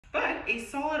a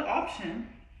solid option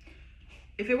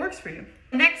if it works for you.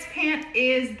 The next pant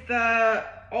is the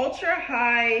Ultra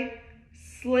High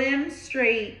Slim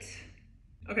Straight.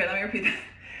 Okay, let me repeat that.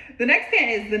 The next pant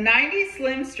is the 90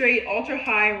 Slim Straight Ultra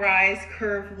High Rise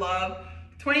Curve Love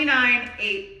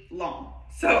 29/8 long.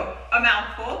 So a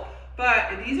mouthful,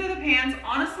 but these are the pants.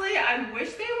 Honestly, I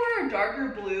wish they were a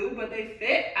darker blue, but they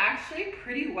fit actually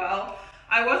pretty well.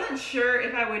 I wasn't sure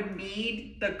if I would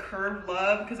need the Curve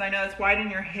Love because I know it's wide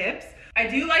in your hips. I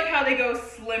do like how they go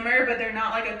slimmer, but they're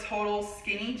not like a total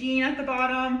skinny jean at the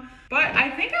bottom. But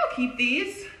I think I'll keep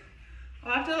these.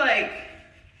 I'll have to like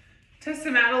test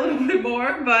them out a little bit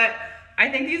more, but I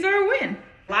think these are a win.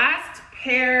 Last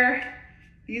pair,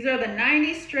 these are the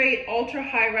 90 Straight Ultra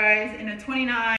High Rise in a 29.